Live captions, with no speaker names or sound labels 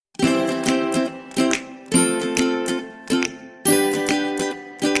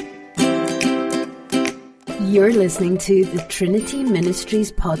You're listening to the Trinity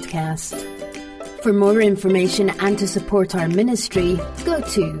Ministries podcast. For more information and to support our ministry, go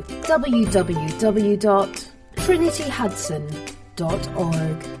to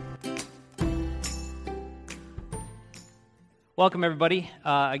www.trinityhudson.org. Welcome, everybody.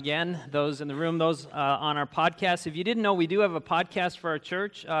 Again, those in the room, those on our podcast. If you didn't know, we do have a podcast for our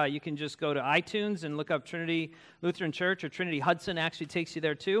church. You can just go to iTunes and look up Trinity Lutheran Church, or Trinity Hudson actually takes you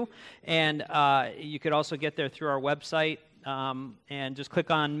there too. And you could also get there through our website. And just click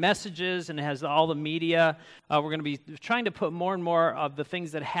on messages, and it has all the media. We're going to be trying to put more and more of the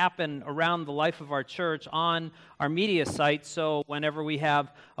things that happen around the life of our church on our media site. So whenever we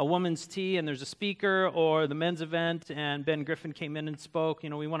have a women's tea and there's a speaker, or the men's event and Ben Griffin came in and spoke,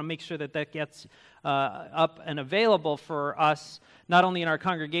 we want to make sure that that gets up and available for us, not only in our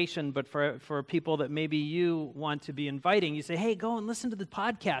congregation, but for people that maybe you want to be inviting. You say, hey, go and listen to the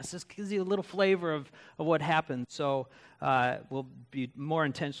podcast. This gives you a little flavor of what happened. So we'll be more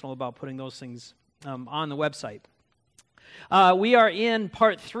intentional about putting those things on the website. We are in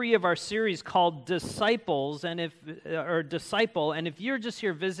part 3 of our series called Disciples, Disciple. And if you're just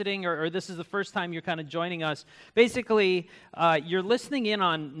here visiting, or this is the first time you're kind of joining us, basically you're listening in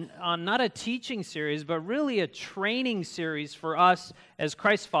on not a teaching series, but really a training series for us as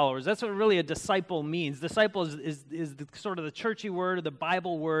Christ followers. That's what really a disciple means. Disciple is the sort of the churchy word, or the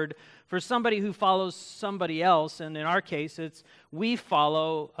Bible word for somebody who follows somebody else. And in our case, we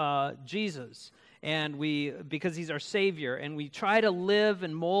follow Jesus. And because he's our Savior, and we try to live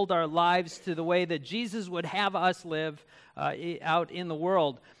and mold our lives to the way that Jesus would have us live out in the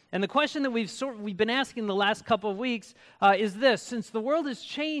world. And the question that we've been asking the last couple of weeks is this: since the world has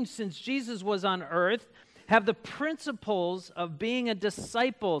changed since Jesus was on earth, have the principles of being a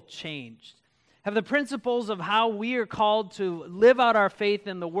disciple changed? Have the principles of how we are called to live out our faith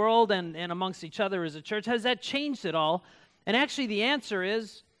in the world and amongst each other as a church, has that changed at all? And actually the answer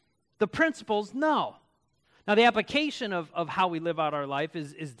is, the principles, no. Now, the application of how we live out our life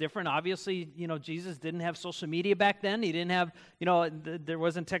is different. Obviously, Jesus didn't have social media back then. He didn't have, there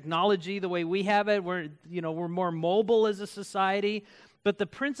wasn't technology the way we have it. We're more mobile as a society. But the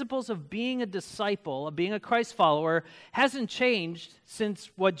principles of being a disciple, of being a Christ follower, hasn't changed since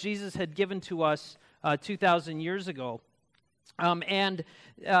what Jesus had given to us 2,000 years ago. And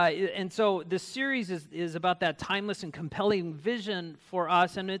so this series is about that timeless and compelling vision for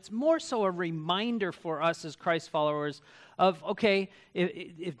us, and it's more so a reminder for us as Christ followers of, okay,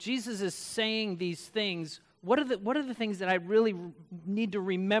 if Jesus is saying these things, what are the things that I really need to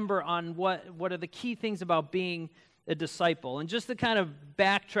remember on what are the key things about being a disciple? And just to kind of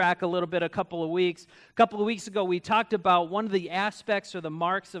backtrack a little bit, a couple of weeks ago, we talked about one of the aspects or the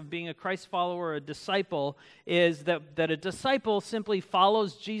marks of being a Christ follower or a disciple is that a disciple simply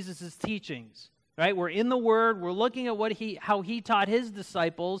follows Jesus' teachings, right? We're in the Word, we're looking at how he taught his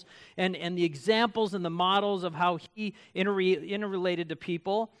disciples and the examples and the models of how he interrelated to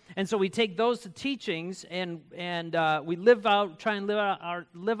people. And so we take those teachings and we try and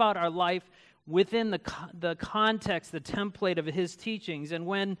live out our life within the context, the template of his teachings. And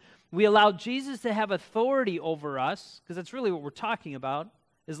when we allow Jesus to have authority over us, because that's really what we're talking about,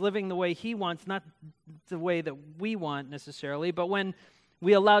 is living the way he wants, not the way that we want necessarily, but when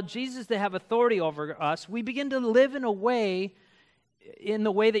we allow Jesus to have authority over us, we begin to live in the way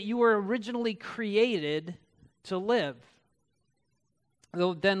that you were originally created to live.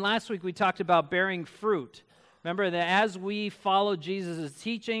 Then last week we talked about bearing fruit. Remember that as we follow Jesus'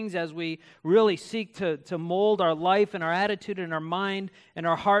 teachings, as we really seek to mold our life and our attitude and our mind and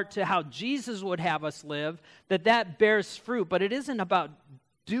our heart to how Jesus would have us live, that bears fruit. But it isn't about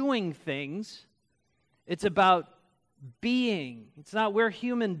doing things. It's about being. We're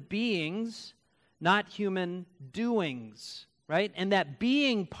human beings, not human doings, right? And that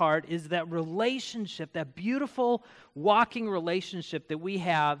being part is that relationship, that beautiful walking relationship that we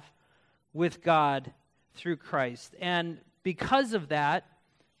have with God through Christ. And because of that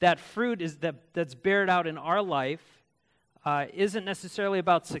fruit that's bared out in our life isn't necessarily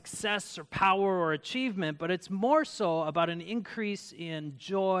about success or power or achievement, but it's more so about an increase in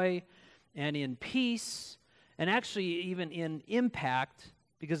joy and in peace, and actually even in impact,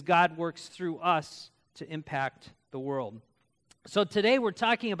 because God works through us to impact the world. So today we're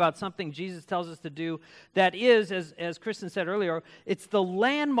talking about something Jesus tells us to do that is, as Kristen said earlier, it's the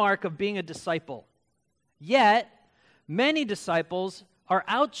landmark of being a disciple. Yet, many disciples are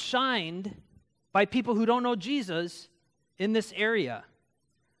outshined by people who don't know Jesus in this area.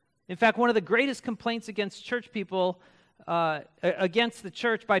 In fact, one of the greatest complaints against church people, against the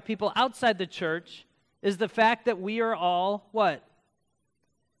church by people outside the church, is the fact that we are all, what?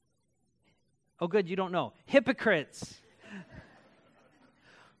 Oh, good, you don't know. Hypocrites.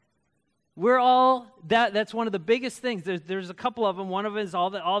 We're all, that's one of the biggest things. There's a couple of them. One of them is all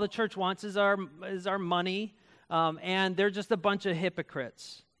the church wants is our money, and they're just a bunch of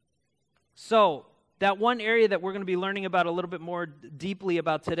hypocrites. So that one area that we're going to be learning about a little bit more deeply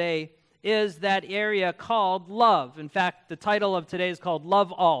about today is that area called love. In fact, the title of today is called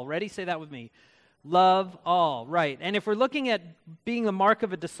Love All. Ready? Say that with me. Love all. Right. And if we're looking at being the mark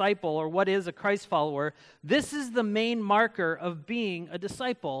of a disciple, or what is a Christ follower, this is the main marker of being a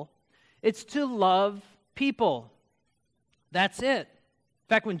disciple. It's to love people. That's it. In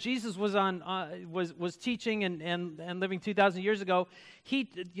fact, when Jesus was was teaching and living 2,000 years ago,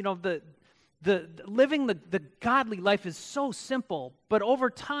 living the godly life is so simple, but over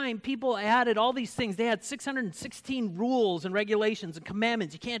time, people added all these things. They had 616 rules and regulations and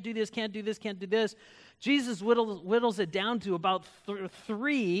commandments. You can't do this, can't do this, can't do this. Jesus whittles it down to about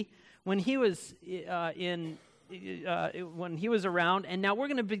 3 when he was when he was around, and now we're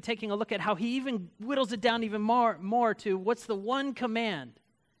going to be taking a look at how he even whittles it down even more to what's the one command,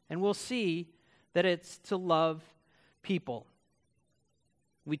 and we'll see that it's to love people.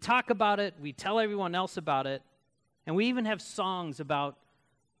 We talk about it, we tell everyone else about it, and we even have songs about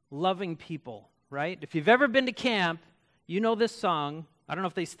loving people, right? If you've ever been to camp, you know this song. I don't know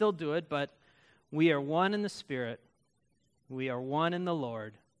if they still do it, but we are one in the Spirit. We are one in the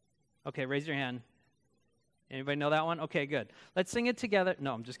Lord. Okay, raise your hand. Anybody know that one? Okay, good. Let's sing it together.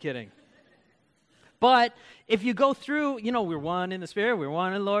 No, I'm just kidding. But if you go through, we're one in the Spirit, we're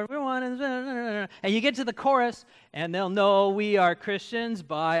one in the Lord, we're one in the... And you get to the chorus, and they'll know we are Christians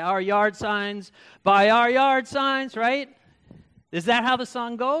by our yard signs, right? Is that how the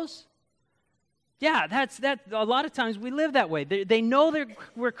song goes? Yeah, that's a lot of times we live that way. They know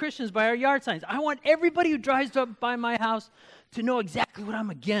we're Christians by our yard signs. I want everybody who drives up by my house to know exactly what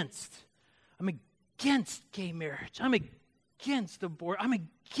I'm against. I'm against gay marriage. I'm against abortion. I'm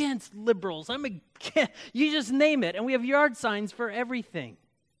against liberals. You just name it. And we have yard signs for everything.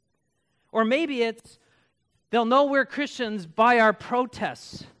 Or maybe they'll know we're Christians by our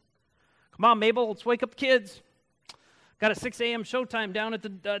protests. Come on, Mabel, let's wake up the kids. Got a 6 a.m. showtime down at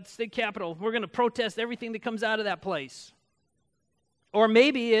the state capitol. We're going to protest everything that comes out of that place. Or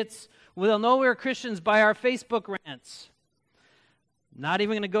maybe they'll know we're Christians by our Facebook rants. Not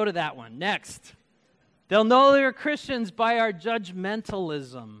even going to go to that one. Next. They'll know they're Christians by our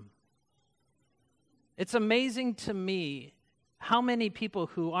judgmentalism. It's amazing to me how many people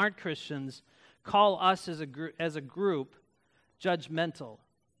who aren't Christians call us as a group judgmental.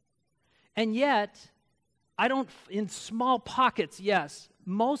 And yet, in small pockets, yes,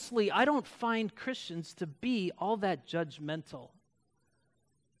 mostly I don't find Christians to be all that judgmental.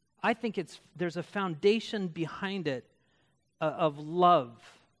 I think there's a foundation behind it of love.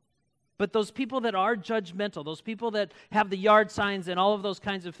 But those people that are judgmental, those people that have the yard signs and all of those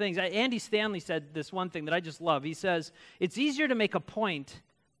kinds of things, Andy Stanley said this one thing that I just love. He says, it's easier to make a point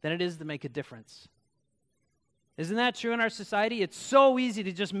than it is to make a difference. Isn't that true in our society? It's so easy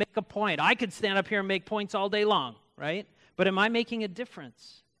to just make a point. I could stand up here and make points all day long, right? But am I making a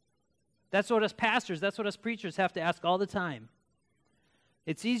difference? That's what us pastors, that's what us preachers have to ask all the time.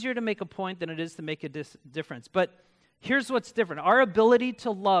 It's easier to make a point than it is to make a difference. But here's what's different. Our ability to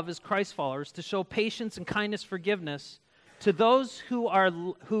love as Christ followers, to show patience and kindness, forgiveness to those who are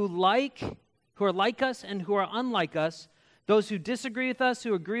like us and who are unlike us, those who disagree with us,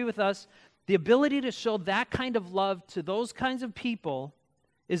 who agree with us, the ability to show that kind of love to those kinds of people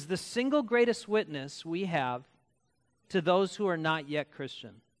is the single greatest witness we have to those who are not yet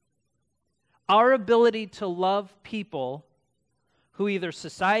Christian. Our ability to love people who either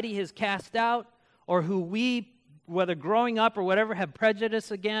society has cast out or who we, whether growing up or whatever, have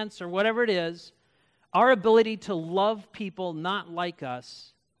prejudice against or whatever it is, our ability to love people not like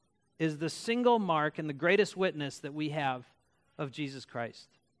us is the single mark and the greatest witness that we have of Jesus Christ.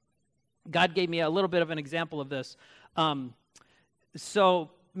 God gave me a little bit of an example of this. So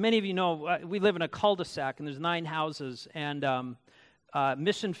many of you know we live in a cul-de-sac, and there's 9 houses, and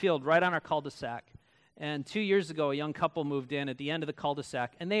Mission Field right on our cul-de-sac. And 2 years ago, a young couple moved in at the end of the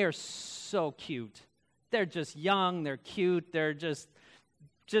cul-de-sac, and they are so cute. They're just young, they're cute, they're just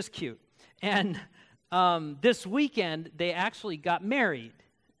cute. And this weekend, they actually got married,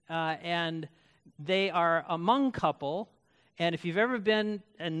 and they are a Hmong couple. And if you've ever been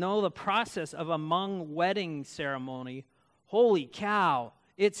and know the process of a Hmong wedding ceremony, holy cow,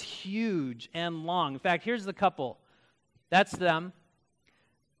 it's huge and long. In fact, here's the couple. That's them.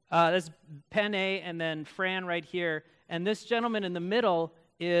 That's Penne and then Fran right here. And this gentleman in the middle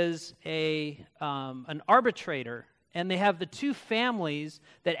is an arbitrator. And they have the 2 families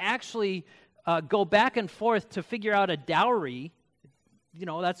that actually go back and forth to figure out a dowry. You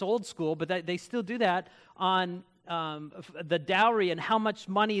know, that's old school, but they still do that on the dowry and how much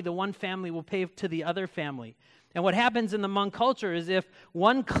money the one family will pay to the other family. And what happens in the Hmong culture is if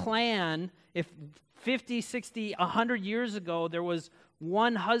one clan, if 50, 60, 100 years ago, there was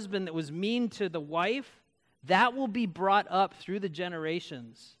one husband that was mean to the wife, that will be brought up through the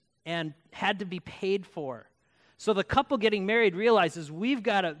generations and had to be paid for. So the couple getting married realizes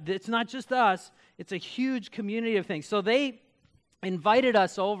it's not just us, it's a huge community of things. So they invited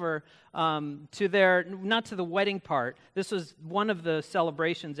us over to their, not to the wedding part. This was one of the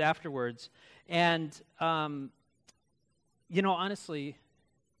celebrations afterwards. And, honestly,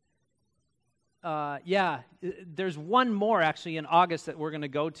 there's one more actually in August that we're going to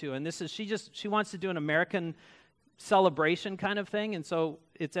go to. And this is, she wants to do an American celebration kind of thing. And so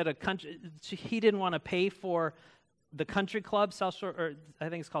it's at a country, he didn't want to pay for the country club, South Shore, or I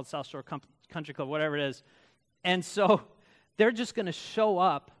think it's called South Shore Country Club, whatever it is. And so they're just going to show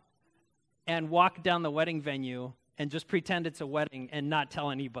up and walk down the wedding venue and just pretend it's a wedding and not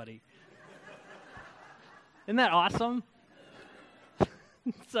tell anybody. Isn't that awesome?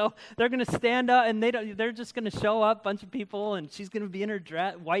 So they're going to stand up and they're just going to show up, a bunch of people, and she's going to be in her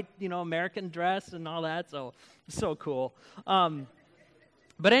white, American dress and all that. So cool.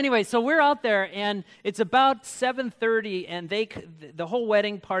 But anyway, so we're out there, and it's about 7:30, and the whole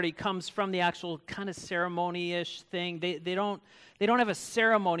wedding party comes from the actual kind of ceremony-ish thing. They don't have a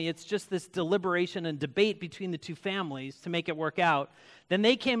ceremony. It's just this deliberation and debate between the two families to make it work out. Then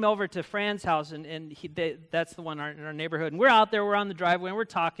they came over to Fran's house, and that's the one in our neighborhood. And we're out there, we're on the driveway, and we're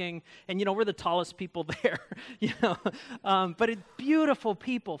talking, and we're the tallest people there, But it's beautiful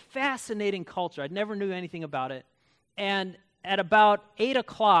people, fascinating culture. I never knew anything about it, and at about 8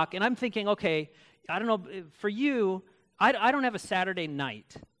 o'clock, and I'm thinking, okay, I don't know, for you, I don't have a Saturday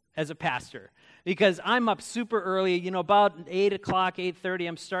night as a pastor because I'm up super early, about 8 o'clock, 8:30,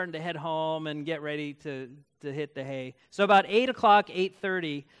 I'm starting to head home and get ready to hit the hay. So about 8 o'clock,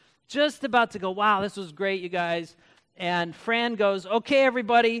 8:30, just about to go, wow, this was great, you guys. And Fran goes, okay,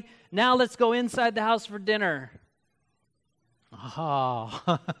 everybody, now let's go inside the house for dinner.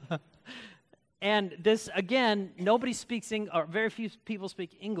 Oh. And this, again, nobody speaks English, or very few people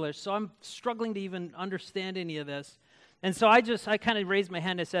speak English, so I'm struggling to even understand any of this. And so I kind of raised my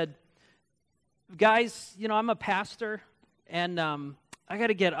hand and said, guys, I'm a pastor, and I got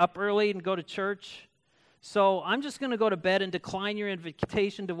to get up early and go to church, so I'm just going to go to bed and decline your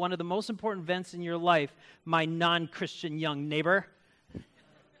invitation to one of the most important events in your life, my non-Christian young neighbor.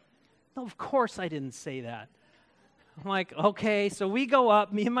 No, of course I didn't say that. I'm like, okay, so we go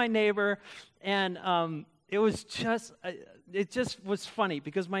up, me and my neighbor, and it just was funny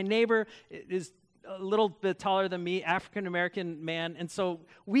because my neighbor is a little bit taller than me, African-American man, and so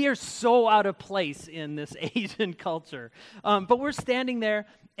we are so out of place in this Asian culture. But we're standing there,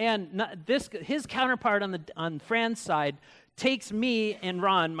 and his counterpart on Fran's side takes me and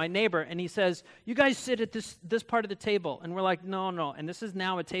Ron, my neighbor, and he says, you guys sit at this part of the table. And we're like, no. And this is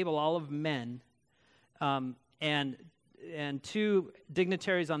now a table all of men. And two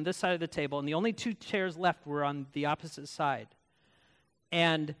dignitaries on this side of the table, and the only two chairs left were on the opposite side.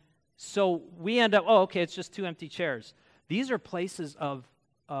 And so we end up, it's just two empty chairs. These are places of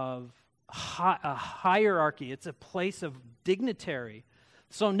a hierarchy. It's a place of dignitary.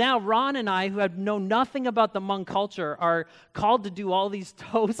 So now Ron and I, who know nothing about the Hmong culture, are called to do all these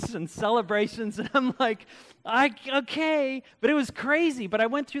toasts and celebrations, and I'm like, okay, but it was crazy, but I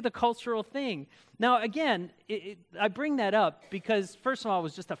went through the cultural thing. Now, again, I bring that up because, first of all, it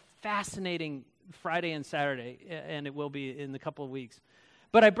was just a fascinating Friday and Saturday, and it will be in a couple of weeks.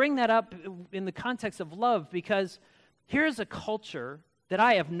 But I bring that up in the context of love because here's a culture that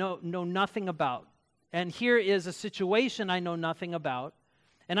I have know nothing about, and here is a situation I know nothing about.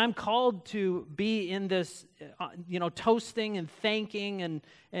 And I'm called to be in this, toasting and thanking and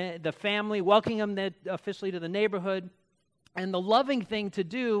the family, welcoming them officially to the neighborhood. And the loving thing to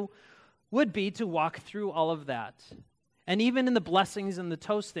do would be to walk through all of that. And even in the blessings and the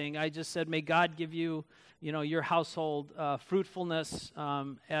toasting, I just said, may God give you, your household fruitfulness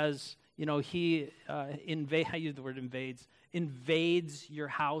as, he I use the word invades your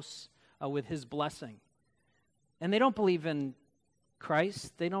house with his blessing. And they don't believe in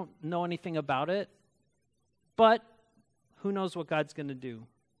Christ. They don't know anything about it. But who knows what God's going to do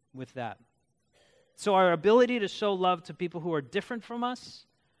with that. So our ability to show love to people who are different from us,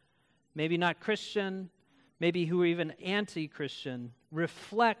 maybe not Christian, maybe who are even anti-Christian,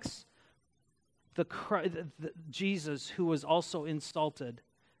 reflects the Jesus who was also insulted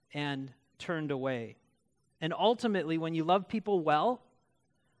and turned away. And ultimately, when you love people well,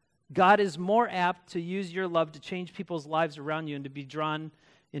 God is more apt to use your love to change people's lives around you and to be drawn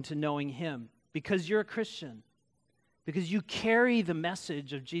into knowing Him because you're a Christian, because you carry the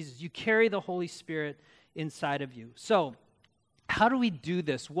message of Jesus. You carry the Holy Spirit inside of you. So, how do we do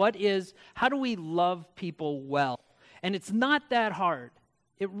this? How do we love people well? And it's not that hard.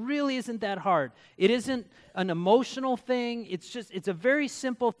 It really isn't that hard. It isn't an emotional thing. It's a very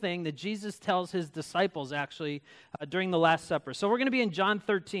simple thing that Jesus tells His disciples, actually, during the Last Supper. So we're going to be in John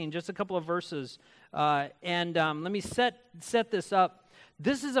 13, just a couple of verses. And let me set this up.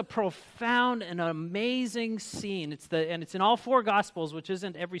 This is a profound and amazing scene. It's in all four Gospels, which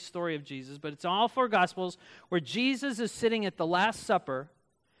isn't every story of Jesus, but it's in all four Gospels, where Jesus is sitting at the Last Supper,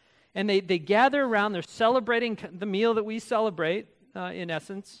 and they gather around. They're celebrating the meal that we celebrate, in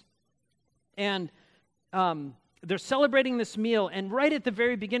essence. And they're celebrating this meal, and right at the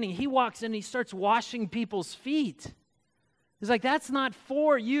very beginning, He walks in and He starts washing people's feet. He's like, that's not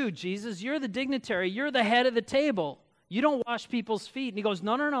for you, Jesus. You're the dignitary. You're the head of the table. You don't wash people's feet. And He goes,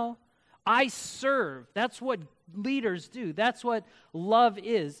 no. I serve. That's what leaders do. That's what love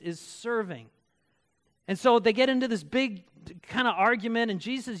is serving. And so they get into this big kind of argument, and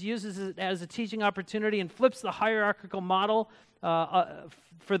Jesus uses it as a teaching opportunity and flips the hierarchical model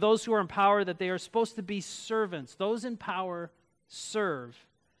for those who are in power, that they are supposed to be servants. Those in power serve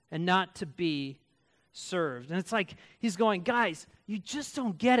and not to be served. And it's like He's going, guys, you just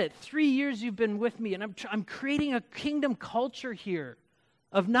don't get it. 3 years you've been with me, and I'm creating a kingdom culture here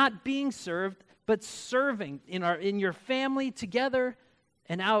of not being served, but serving in your family together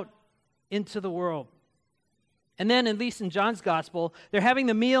and out into the world. And then, at least in John's gospel, they're having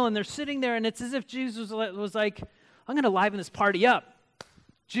the meal and they're sitting there, and it's as if Jesus was like, I'm going to liven this party up.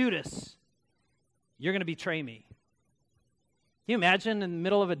 Judas, you're going to betray me. Can you imagine in the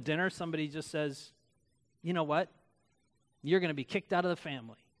middle of a dinner, somebody just says, you know what? You're going to be kicked out of the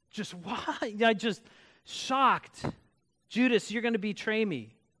family. Just why? I just shocked. Judas, you're going to betray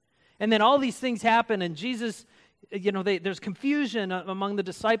me. And then all these things happen, and Jesus, there's confusion among the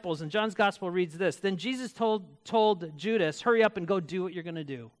disciples, and John's gospel reads this. Then Jesus told Judas, hurry up and go do what you're going to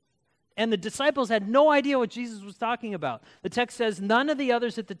do. And the disciples had no idea what Jesus was talking about. The text says, none of the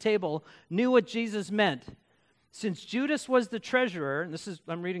others at the table knew what Jesus meant. Since Judas was the treasurer, and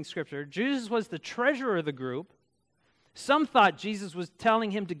I'm reading scripture, Judas was the treasurer of the group, some thought Jesus was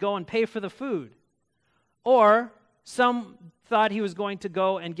telling him to go and pay for the food. Or some thought He was going to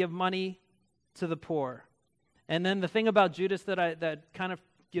go and give money to the poor. And then the thing about Judas that kind of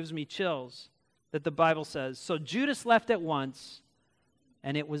gives me chills, that the Bible says, so Judas left at once,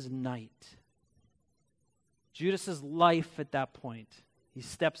 and it was night. Judas's life at that point, he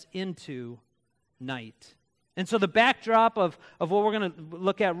steps into night. And so the backdrop of what we're going to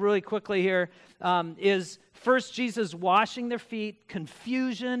look at really quickly here is first Jesus washing their feet,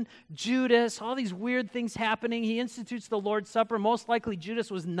 confusion, Judas, all these weird things happening. He institutes the Lord's Supper. Most likely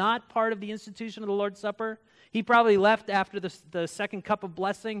Judas was not part of the institution of the Lord's Supper. He probably left after the second cup of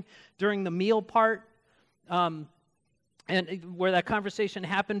blessing during the meal part. And where that conversation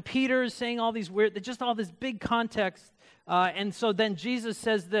happened, Peter is saying all these weird, just all this big context. And so then Jesus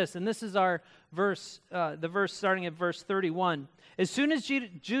says this, and this is our verse, the verse starting at verse 31. As soon as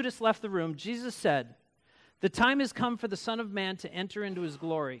Judas left the room, Jesus said, the time has come for the Son of Man to enter into His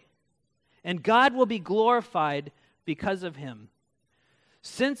glory, and God will be glorified because of Him.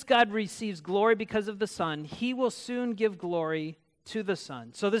 Since God receives glory because of the Son, He will soon give glory to the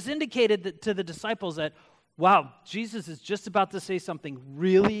Son. So this indicated to the disciples that, wow, Jesus is just about to say something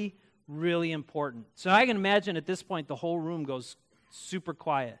really, really important. So I can imagine at this point the whole room goes super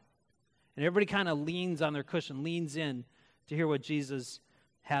quiet. And everybody kind of leans on their cushion, leans in to hear what Jesus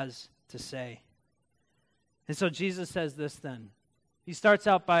has to say. And so Jesus says this then. He starts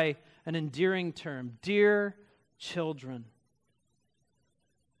out by an endearing term, dear children,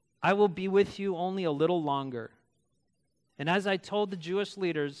 I will be with you only a little longer. And as I told the Jewish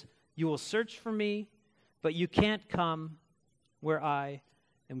leaders, you will search for me, but you can't come where I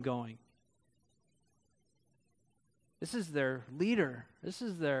am going. This is their leader. This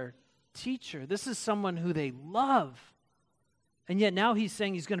is their teacher. This is someone who they love. And yet now He's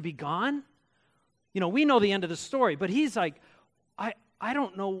saying He's going to be gone. We know the end of the story, but He's like, I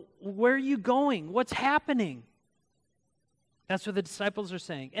don't know, where are you going? What's happening? That's what the disciples are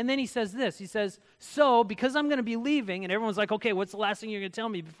saying. And then He says this. He says, so because I'm going to be leaving, and everyone's like, okay, what's the last thing you're going to tell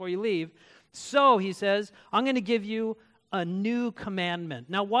me before you leave? So, He says, I'm going to give you a new commandment.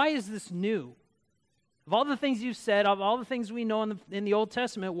 Now, why is this new? Of all the things you've said, of all the things we know in the Old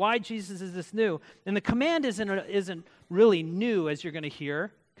Testament, why Jesus is this new? And the command isn't really new, as you're going to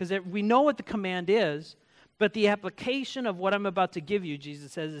hear, because we know what the command is, But the application of what I'm about to give you,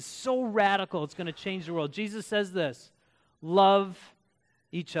 Jesus says, is so radical, it's going to change the world. Jesus says this, love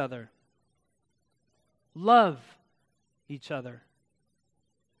each other. Love each other.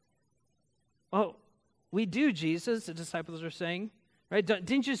 Oh, we do, Jesus, the disciples are saying. Right?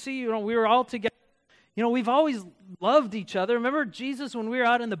 Didn't you see, we were all together. We've always loved each other. Remember Jesus when we were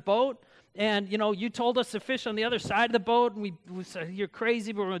out in the boat? And, you told us to fish on the other side of the boat, and we said, you're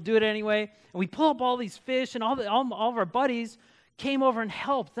crazy, but we're going to do it anyway. And we pull up all these fish, and all of our buddies came over and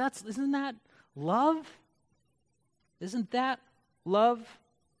helped. Isn't that love? Isn't that love?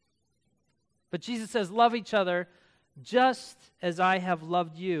 But Jesus says, love each other just as I have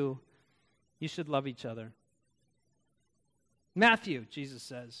loved you. You should love each other. Matthew, Jesus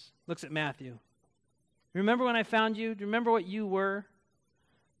says, looks at Matthew. Remember when I found you? Do you remember what you were?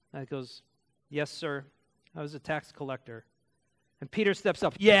 And he goes, yes, sir. I was a tax collector. And Peter steps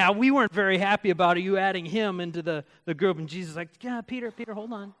up. Yeah, we weren't very happy about you adding him into the group. And Jesus is like, yeah, Peter,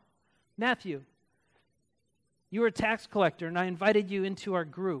 hold on. Matthew, you were a tax collector, and I invited you into our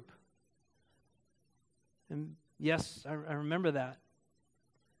group. And yes, I remember that.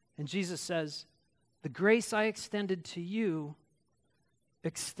 And Jesus says, the grace I extended to you,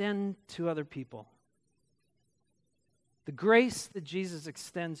 extend to other people. The grace that Jesus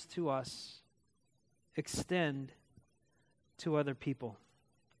extends to us, extend to other people.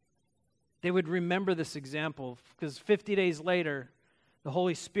 They would remember this example because 50 days later, the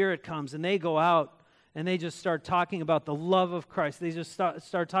Holy Spirit comes and they go out and they just start talking about the love of Christ. They just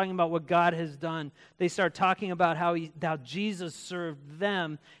start talking about what God has done. They start talking about how Jesus served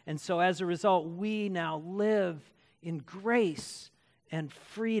them. And so as a result, we now live in grace and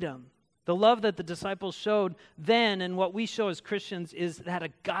freedom. The love that the disciples showed then and what we show as Christians is that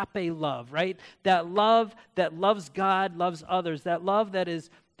agape love, right? That love that loves God, loves others. That love that is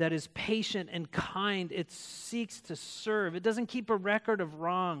patient and kind. It seeks to serve. It doesn't keep a record of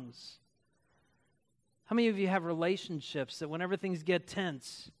wrongs. How many of you have relationships that whenever things get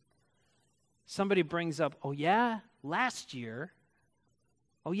tense, somebody brings up, oh yeah, last year?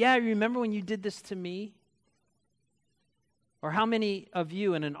 Oh yeah, remember when you did this to me? Or how many of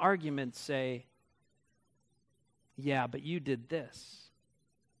you in an argument say, yeah, but you did this?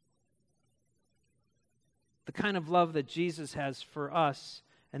 The kind of love that Jesus has for us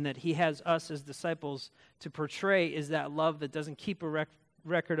and that he has us as disciples to portray is that love that doesn't keep a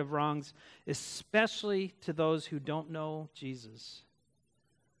record of wrongs, especially to those who don't know Jesus.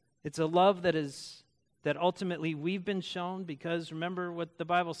 It's a love that ultimately we've been shown because remember what the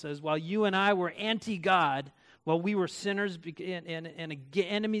Bible says, while you and I were anti-God, while we were sinners and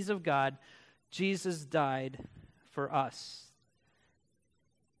enemies of God, Jesus died for us.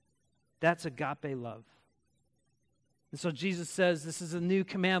 That's agape love. And so Jesus says, this is a new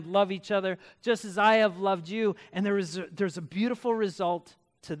command, love each other just as I have loved you. And there's a beautiful result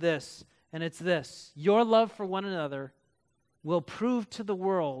to this, and it's this. Your love for one another will prove to the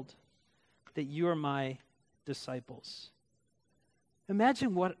world that you are my disciples.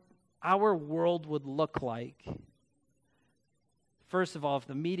 Imagine what our world would look like. First of all, if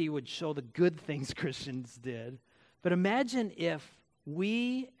the media would show the good things Christians did. But imagine if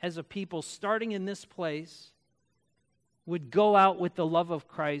we as a people, starting in this place, would go out with the love of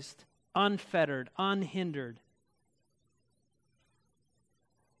Christ, unfettered, unhindered,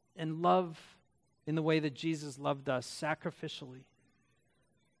 and love in the way that Jesus loved us, sacrificially.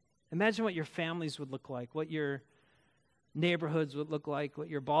 Imagine what your families would look like, what your neighborhoods would look like, what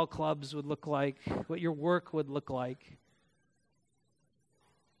your ball clubs would look like, what your work would look like.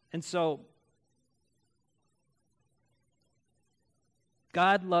 And so,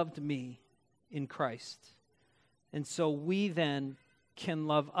 God loved me in Christ. And so we then can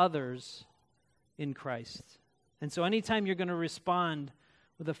love others in Christ. And so anytime you're going to respond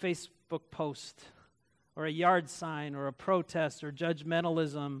with a Facebook post or a yard sign or a protest or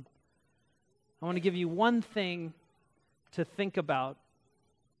judgmentalism, I want to give you one thing to think about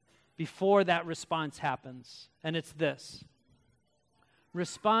before that response happens. And it's this.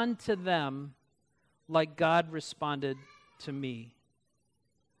 Respond to them like God responded to me.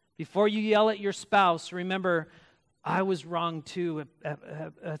 Before you yell at your spouse, remember, I was wrong too.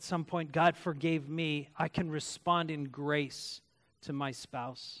 At some point, God forgave me. I can respond in grace to my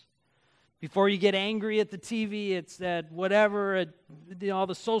spouse. Before you get angry at the TV, it's that whatever, all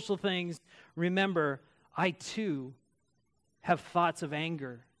the social things, remember, I too have thoughts of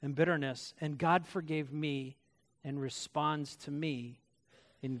anger and bitterness, and God forgave me and responds to me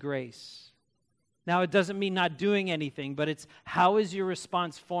in grace. Now, it doesn't mean not doing anything, but it's how is your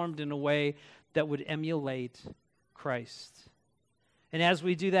response formed in a way that would emulate Christ. And as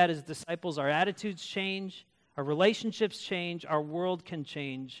we do that as disciples, our attitudes change, Our relationships change, our world can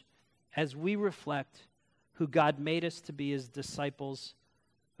change as we reflect who God made us to be as disciples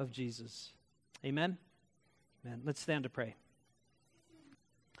of Jesus. Amen? Amen. Let's stand to pray.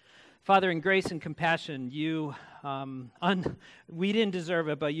 Father, in grace and compassion, we didn't deserve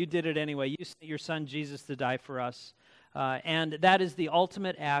it, but you did it anyway. You sent your son Jesus to die for us. And that is the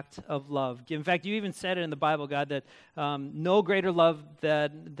ultimate act of love. In fact, you even said it in the Bible, God, that no greater love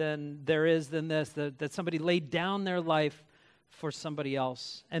than there is than this, that somebody laid down their life for somebody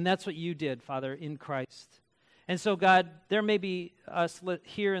else. And that's what you did, Father, in Christ. And so, God, there may be us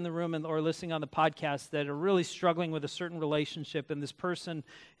here in the room or listening on the podcast that are really struggling with a certain relationship, and this person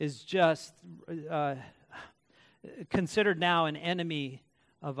is just considered now an enemy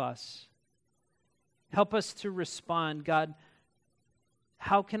of us. Help us to respond. God,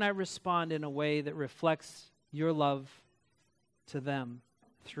 how can I respond in a way that reflects your love to them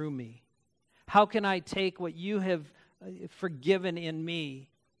through me? How can I take what you have forgiven in me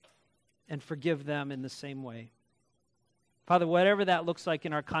and forgive them in the same way? Father, whatever that looks like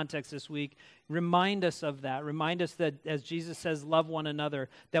in our context this week, remind us of that. Remind us that, as Jesus says, love one another,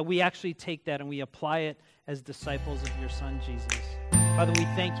 that we actually take that and we apply it as disciples of your Son, Jesus. Father, we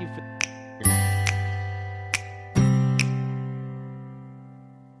thank you for